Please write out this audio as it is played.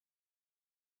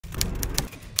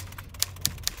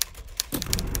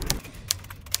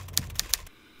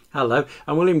Hello,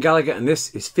 I'm William Gallagher and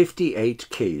this is 58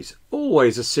 Keys.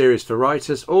 Always a series for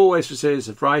writers, always a series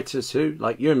of writers who,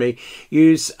 like you and me,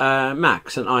 use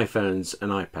Macs and iPhones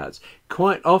and iPads.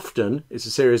 Quite often it's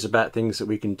a series about things that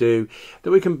we can do,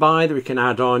 that we can buy, that we can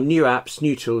add on, new apps,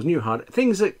 new tools, new hardware,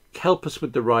 things that help us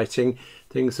with the writing,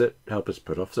 things that help us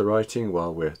put off the writing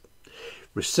while we're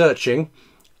researching,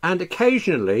 and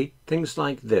occasionally things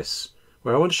like this,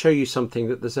 where I want to show you something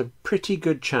that there's a pretty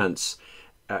good chance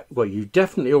well, you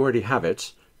definitely already have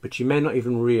it, but you may not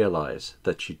even realize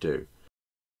that you do.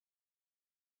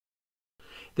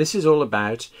 This is all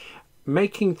about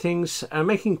making things,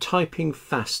 making typing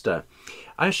faster.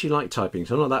 I actually like typing,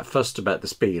 so I'm not that fussed about the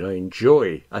speed.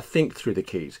 I think through the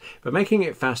keys, but making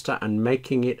it faster and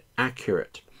making it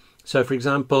accurate. So for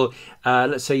example,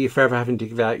 let's say you're forever having to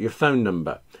give out your phone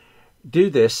number.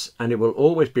 Do this and it will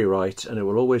always be right, and it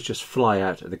will always just fly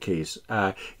out of the keys.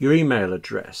 Your email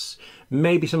address,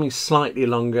 maybe something slightly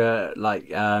longer,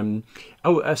 like a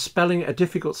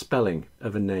difficult spelling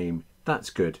of a name.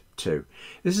 That's good too.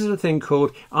 This is a thing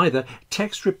called either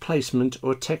text replacement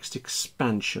or text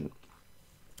expansion.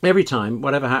 Every time,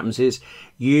 whatever happens is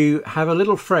you have a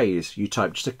little phrase, you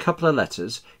type just a couple of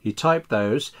letters, you type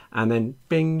those, and then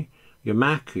bing, your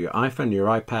Mac, your iPhone, your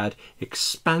iPad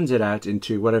expands it out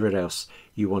into whatever else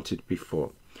you wanted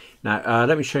before. Now,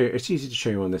 let me show you. It's easier to show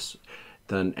you on this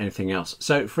than anything else.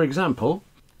 So, for example,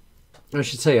 I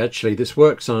should say actually this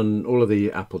works on all of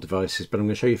the Apple devices, but I'm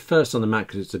going to show you first on the Mac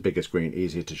because it's a bigger screen,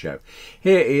 easier to show.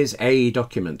 Here is a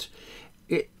document.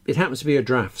 It happens to be a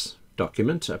drafts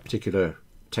document, a particular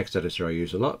text editor I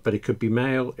use a lot, but it could be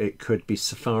Mail, it could be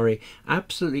Safari,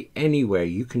 absolutely anywhere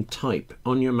you can type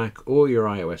on your Mac or your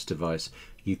iOS device,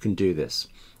 you can do this.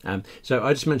 So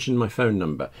I just mentioned my phone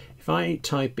number. If I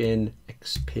type in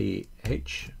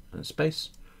XPH and space,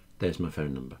 there's my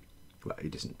phone number. Well,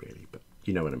 it isn't really, but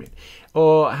you know what I mean.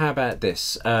 Or how about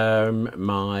this,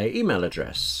 my email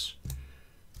address.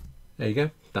 There you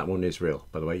go. That one is real,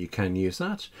 by the way. You can use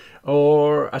that.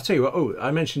 Or, I tell you what, oh,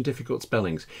 I mentioned difficult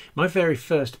spellings. My very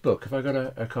first book, have I got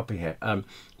a copy here?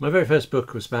 My very first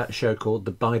book was about a show called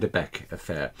The Beiderbecke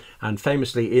Affair. And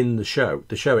famously in the show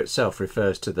itself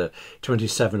refers to the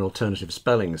 27 alternative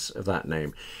spellings of that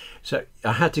name. So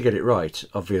I had to get it right,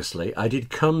 obviously. I did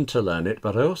come to learn it,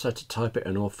 but I also had to type it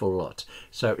an awful lot.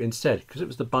 So instead, because it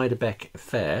was The Beiderbecke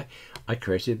Affair, I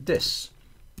created this.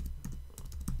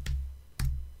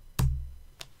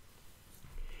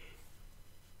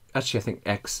 Actually, I think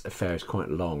X affair is quite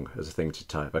long as a thing to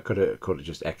type. I could have called it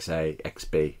just XA,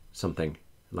 XB, something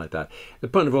like that. The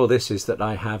point of all this is that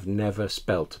I have never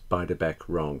spelt Beiderbecke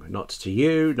wrong. Not to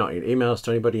you, not in emails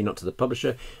to anybody, not to the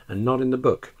publisher, and not in the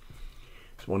book.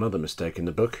 There's one other mistake in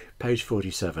the book, page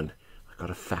 47. I got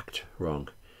a fact wrong.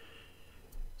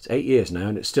 It's 8 years now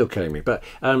and it's still killing me. But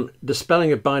the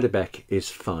spelling of Beiderbecke is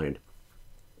fine.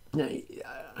 Now,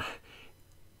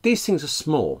 these things are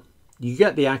small. You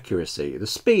get the accuracy. The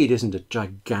speed isn't a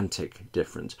gigantic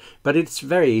difference, but it's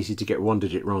very easy to get one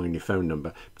digit wrong in your phone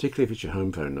number, particularly if it's your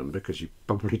home phone number, because you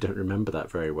probably don't remember that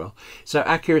very well. So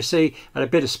accuracy and a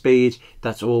bit of speed,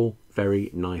 that's all very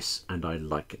nice and I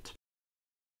like it.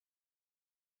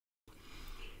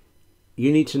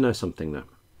 You need to know something though.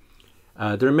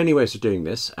 There are many ways of doing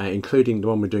this, including the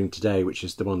one we're doing today, which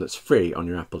is the one that's free on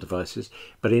your Apple devices.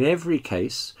 But in every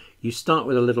case, you start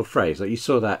with a little phrase, like you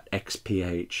saw that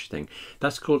XPH thing.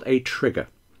 That's called a trigger.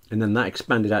 And then that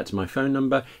expanded out to my phone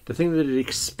number. The thing that it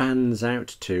expands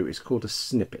out to is called a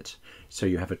snippet. So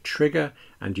you have a trigger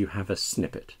and you have a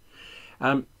snippet.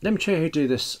 Let me show you how to do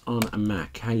this on a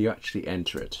Mac, how you actually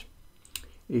enter it.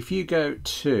 If you go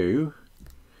to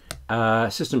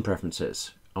System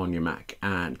Preferences on your Mac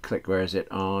and click, where is it,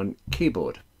 on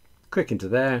Keyboard. Click into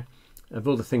there, of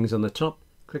all the things on the top,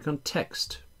 click on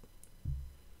Text.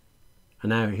 And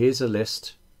now here's a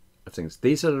list of things.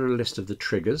 These are a list of the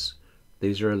triggers.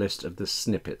 These are a list of the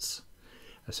snippets.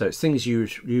 So it's things you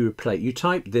replace. You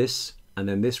type this and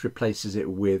then this replaces it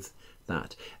with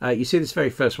that. You see this very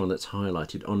first one that's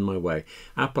highlighted, On My Way.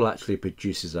 Apple actually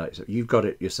produces that, so you've got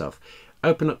it yourself.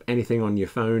 Open up anything on your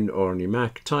phone or on your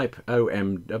Mac, type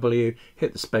OMW,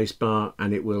 hit the space bar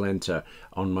and it will enter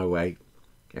On My Way.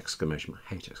 Exclamation mark,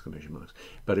 I hate exclamation marks,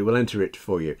 but it will enter it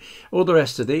for you. All the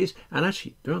rest of these, and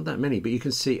actually there aren't that many, but you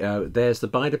can see there's the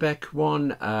Beiderbecke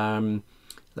one.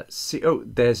 Let's see, oh,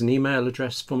 there's an email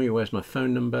address for me. Where's my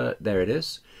phone number? There it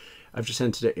is. I've just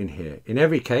entered it in here. In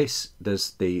every case,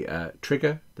 there's the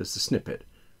trigger, there's the snippet.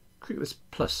 Click this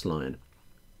plus line.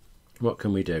 What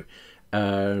can we do?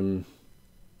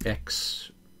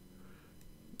 X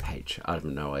H. I have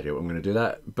no idea what I'm going to do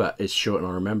that, but it's short and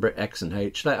I'll remember it. X and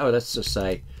H. Oh, let's just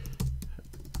say,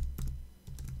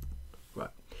 right.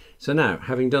 So now,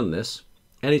 having done this,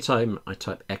 anytime I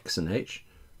type X and H,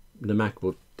 the Mac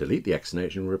will delete the X and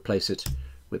H and replace it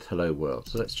with Hello World.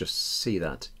 So let's just see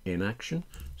that in action.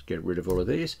 Let's get rid of all of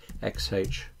these. X,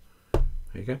 H, there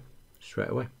you go,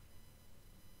 straight away.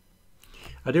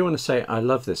 I do want to say I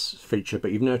love this feature,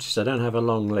 but you've noticed I don't have a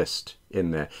long list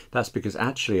in there. That's because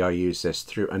actually I use this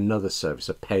through another service,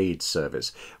 a paid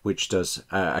service, which does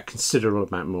a considerable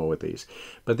amount more with these.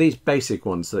 But these basic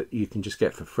ones that you can just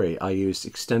get for free, I use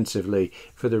extensively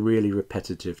for the really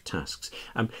repetitive tasks.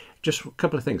 Just a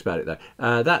couple of things about it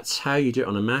though. That's how you do it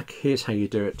on a Mac. Here's how you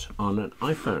do it on an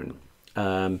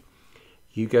iPhone.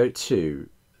 You go to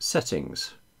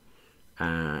Settings,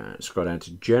 scroll down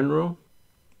to General.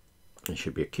 There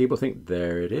should be a keyboard thing.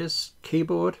 There it is,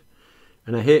 keyboard.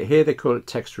 And here they call it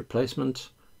text replacement.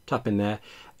 Tap in there.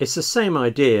 It's the same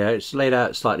idea. It's laid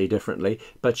out slightly differently,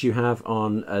 but you have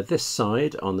on this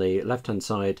side, on the left-hand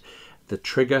side, the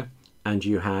trigger, and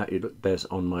you have there's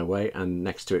On My Way, and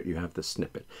next to it you have the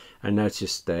snippet. And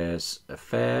notice there's a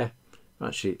fair.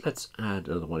 Actually, let's add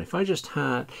another one. If I just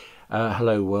had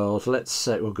Hello World, let's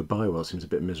say, well, Goodbye World seems a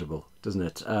bit miserable, doesn't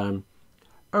it? Au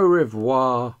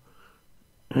revoir.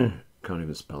 Can't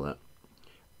even spell that.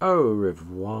 Au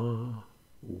revoir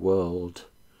world.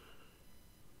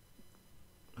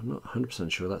 I'm not 100%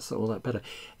 sure that's all that better.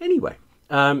 Anyway,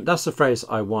 that's the phrase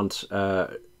I want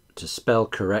to spell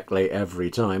correctly every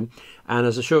time. And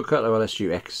as a shortcut, I'll let you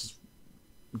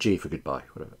XG for goodbye,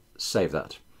 whatever. Save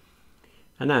that.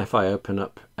 And now if I open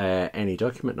up any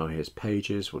document, now here's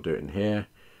Pages, we'll do it in here.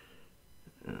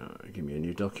 Give me a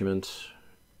new document.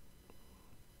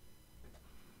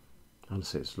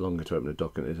 Honestly, it's longer to open a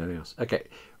document than anything else. Okay,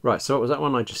 right, so what was that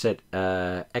one? I just said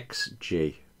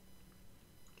XG,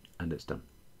 and it's done.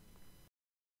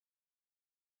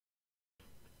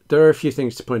 There are a few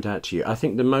things to point out to you. I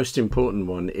think the most important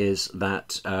one is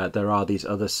that there are these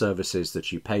other services that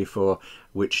you pay for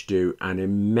which do an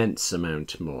immense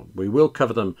amount more. We will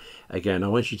cover them again. I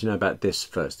want you to know about this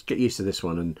first. Get used to this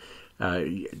one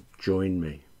and join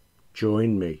me.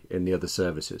 Join me in the other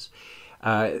services.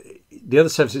 The other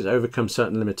services overcome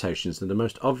certain limitations, and the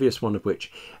most obvious one of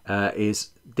which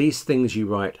is these things you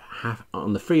write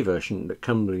on the free version that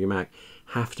come with your Mac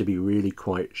have to be really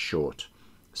quite short.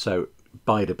 So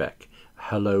Beiderbecke,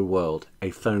 Hello World, a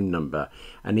phone number,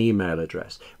 an email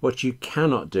address. What you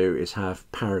cannot do is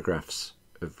have paragraphs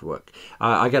of work.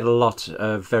 I get a lot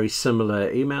of very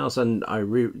similar emails, and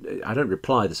I don't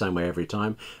reply the same way every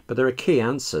time, but there are key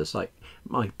answers like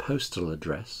my postal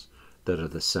address that are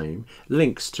the same.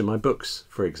 Links to my books,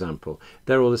 for example,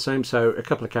 they're all the same, so a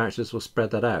couple of characters will spread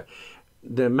that out.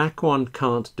 The Mac one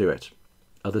can't do it.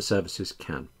 Other services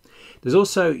can. There's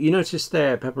also, you notice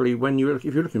there, probably when if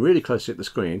you're looking really closely at the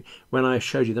screen, when I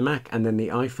showed you the Mac and then the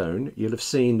iPhone, you'll have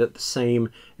seen that the same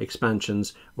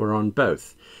expansions were on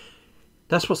both.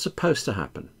 That's what's supposed to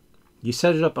happen. You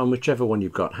set it up on whichever one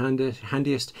you've got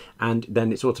handiest, and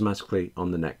then it's automatically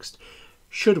on the next.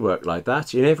 Should work like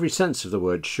that in every sense of the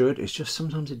word should. It's just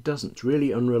sometimes it doesn't. It's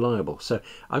really unreliable. So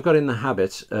I've got in the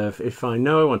habit of, if I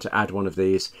know I want to add one of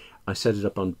these, I set it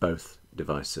up on both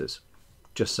devices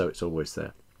just so it's always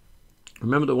there.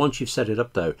 Remember that once you've set it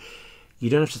up though, you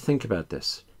don't have to think about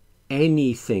this.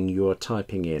 Anything you're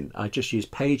typing in, I just use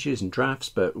Pages and Drafts,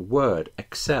 but Word,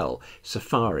 Excel,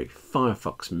 Safari,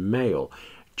 Firefox, Mail,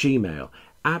 Gmail,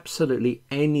 absolutely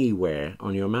anywhere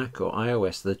on your Mac or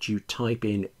iOS that you type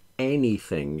in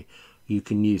anything, you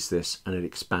can use this and it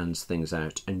expands things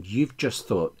out. And you've just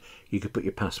thought you could put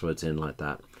your passwords in like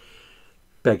that.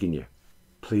 Begging you,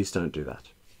 please don't do that.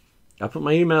 I put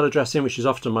my email address in, which is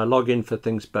often my login for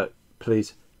things, but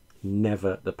please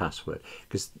never the password,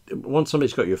 because once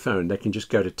somebody's got your phone, they can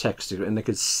just go to text and they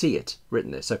can see it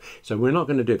written there. So we're not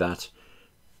going to do that,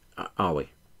 are we?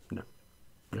 No.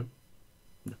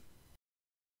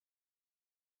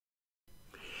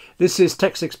 This is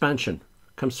text expansion.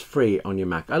 Comes free on your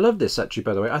Mac. I love this actually,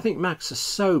 by the way. I think Macs are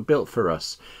so built for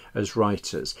us as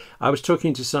writers. I was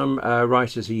talking to some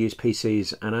writers who use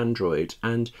PCs and Android,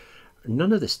 and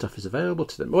none of this stuff is available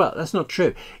to them. Well, that's not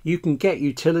true. You can get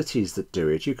utilities that do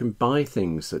it. You can buy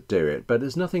things that do it, but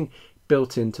there's nothing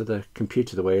built into the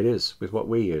computer the way it is with what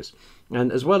we use.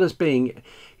 And as well as being,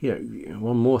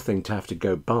 one more thing to have to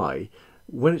go buy,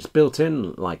 when it's built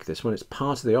in like this, when it's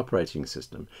part of the operating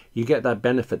system, you get that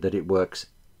benefit that it works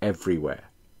everywhere,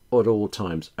 at all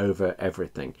times, over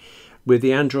everything. With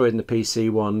the Android and the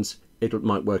PC ones, it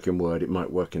might work in Word, it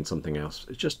might work in something else.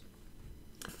 It's just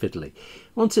fiddly.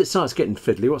 Once it starts getting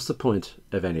fiddly, what's the point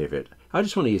of any of it? I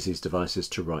just want to use these devices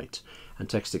to write, and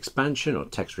text expansion or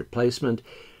text replacement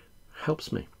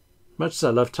helps me. Much as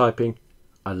I love typing,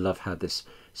 I love how this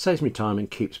saves me time and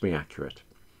keeps me accurate.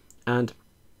 And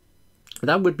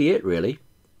that would be it really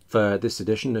for this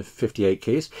edition of 58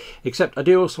 Keys, except I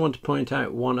do also want to point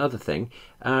out one other thing.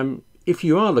 If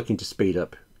you are looking to speed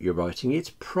up your writing,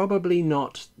 it's probably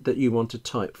not that you want to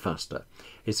type faster.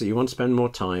 It's that you want to spend more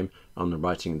time on the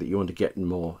writing, that you want to get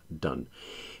more done.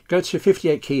 Go to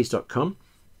 58keys.com,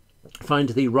 find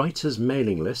the writers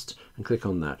mailing list and click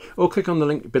on that, or click on the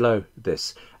link below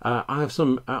this. I have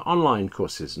some online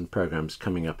courses and programs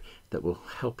coming up that will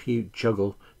help you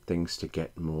juggle things to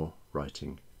get more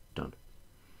writing done.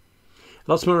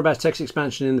 Lots more about text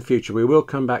expansion in the future. We will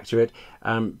come back to it,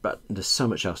 but there's so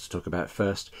much else to talk about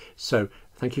first. So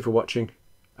thank you for watching.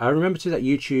 Remember to do that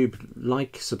YouTube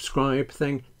like, subscribe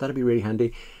thing. That'd be really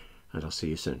handy. And I'll see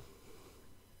you soon.